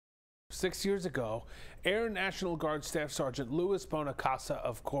6 years ago, Air National Guard Staff Sgt. Bonacasa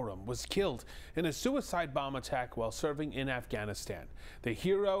of Coram was killed in a suicide bomb attack while serving in Afghanistan. The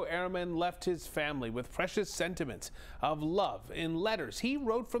hero airman left his family with precious sentiments of love in letters he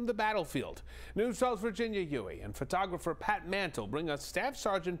wrote from the battlefield. News 12's Virginia Huey and photographer Pat Mantle bring us Staff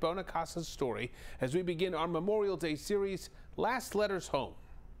Sgt. Bonacasa's story as we begin our Memorial Day series, Last Letters Home.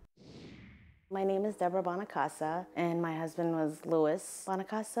 My name is Deborah Bonacasa, and my husband was Louis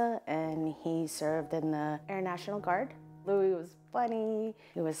Bonacasa, and he served in the Air National Guard. Louis was funny,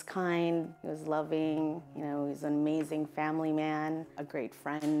 he was kind, he was loving, he was an amazing family man, a great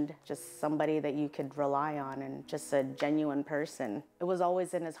friend, just somebody that you could rely on, and just a genuine person. It was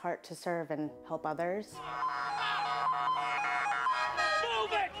always in his heart to serve and help others.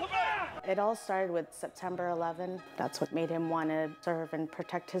 It all started with September 11. That's what made him want to serve and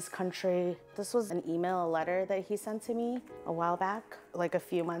protect his country. This was an email, a letter that he sent to me a while back, like a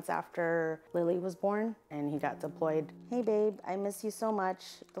few months after Lily was born and he got deployed. Hey babe, I miss you so much.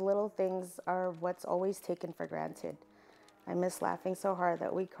 The little things are what's always taken for granted. I miss laughing so hard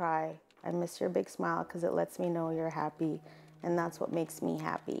that we cry. I miss your big smile because it lets me know you're happy, and that's what makes me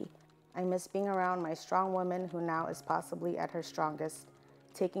happy. I miss being around my strong woman who now is possibly at her strongest,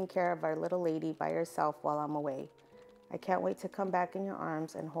 taking care of our little lady by herself while I'm away. I can't wait to come back in your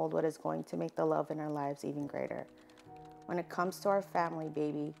arms and hold what is going to make the love in our lives even greater. When it comes to our family,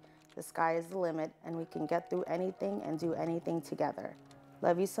 baby, the sky is the limit and we can get through anything and do anything together.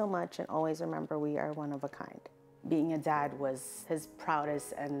 Love you so much, and always remember we are one of a kind. Being a dad was his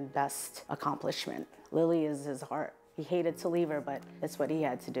proudest and best accomplishment. Lily is his heart. He hated to leave her, but it's what he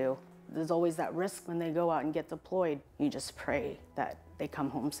had to do. There's always that risk when they go out and get deployed. You just pray that they come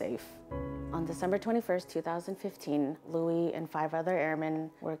home safe. On December 21st, 2015, Louis and 5 other airmen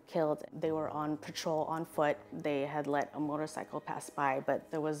were killed. They were on patrol on foot. They had let a motorcycle pass by, but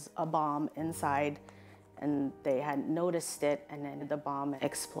there was a bomb inside and they hadn't noticed it, and then the bomb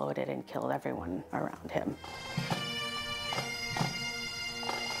exploded and killed everyone around him.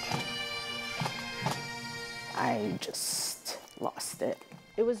 I just lost it.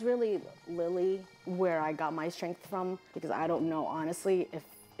 It was really Lily where I got my strength from, because I don't know, honestly,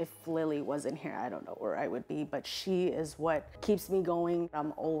 if Lily wasn't here, I don't know where I would be, but she is what keeps me going.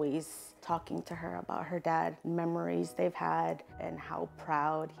 I'm always talking to her about her dad, memories they've had, and how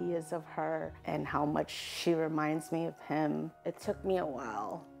proud he is of her, and how much she reminds me of him. It took me a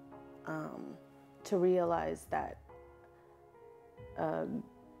while to realize that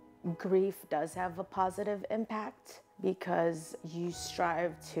grief does have a positive impact, because you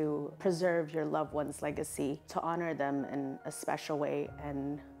strive to preserve your loved one's legacy, to honor them in a special way.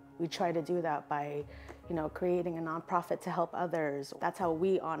 And we try to do that by, creating a nonprofit to help others. That's how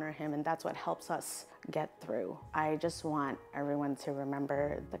we honor him, and that's what helps us get through. I just want everyone to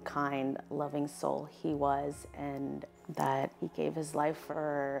remember the kind, loving soul he was, and that he gave his life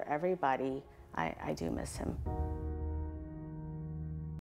for everybody. I do miss him.